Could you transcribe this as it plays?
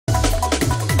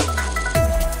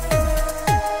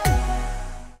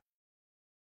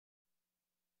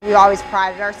We always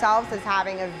prided ourselves as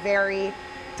having a very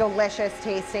delicious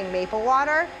tasting maple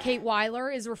water. Kate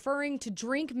Weiler is referring to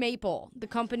DRINKmaple, the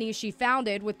company she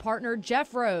founded with partner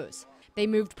Jeff Rose. They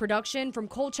moved production from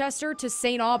Colchester to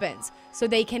St. Albans so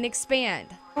they can expand.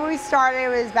 When we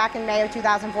started, it was back in May of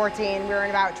 2014. We were in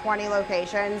about 20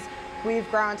 locations. We've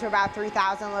grown to about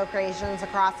 3,000 locations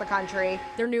across the country.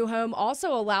 Their new home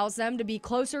also allows them to be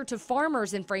closer to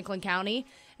farmers in Franklin County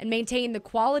and maintain the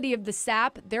quality of the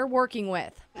sap they're working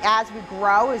with. As we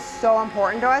grow, it's so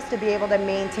important to us to be able to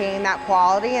maintain that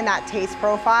quality and that taste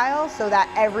profile so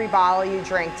that every bottle you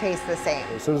drink tastes the same.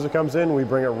 As soon as it comes in, we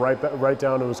bring it right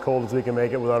down to as cold as we can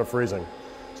make it without it freezing.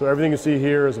 So everything you see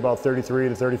here is about 33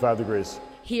 to 35 degrees.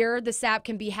 Here, the sap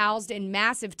can be housed in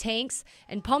massive tanks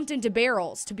and pumped into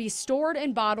barrels to be stored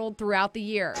and bottled throughout the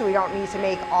year. So we don't need to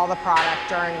make all the product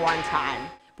during one time,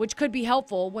 which could be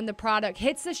helpful when the product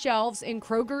hits the shelves in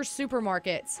Kroger's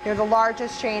supermarkets. They're the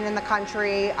largest chain in the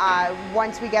country.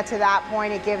 Once we get to that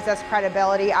point, it gives us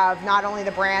credibility of not only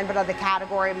the brand, but of the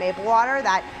category of maple water,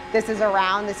 that this is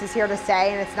around, this is here to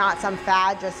stay, and it's not some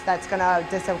fad just that's gonna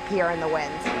disappear in the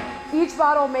wind. Each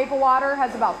bottle of maple water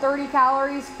has about 30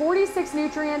 calories, 46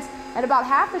 nutrients, and about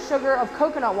half the sugar of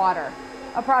coconut water.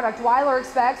 A product Weiler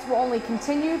expects will only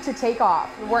continue to take off.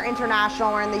 We're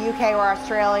international, we're in the UK, we're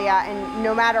Australia, and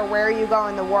no matter where you go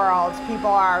in the world, people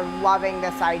are loving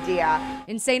this idea.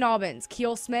 In St. Albans,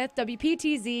 Keel Smith,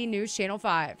 WPTZ News Channel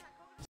 5.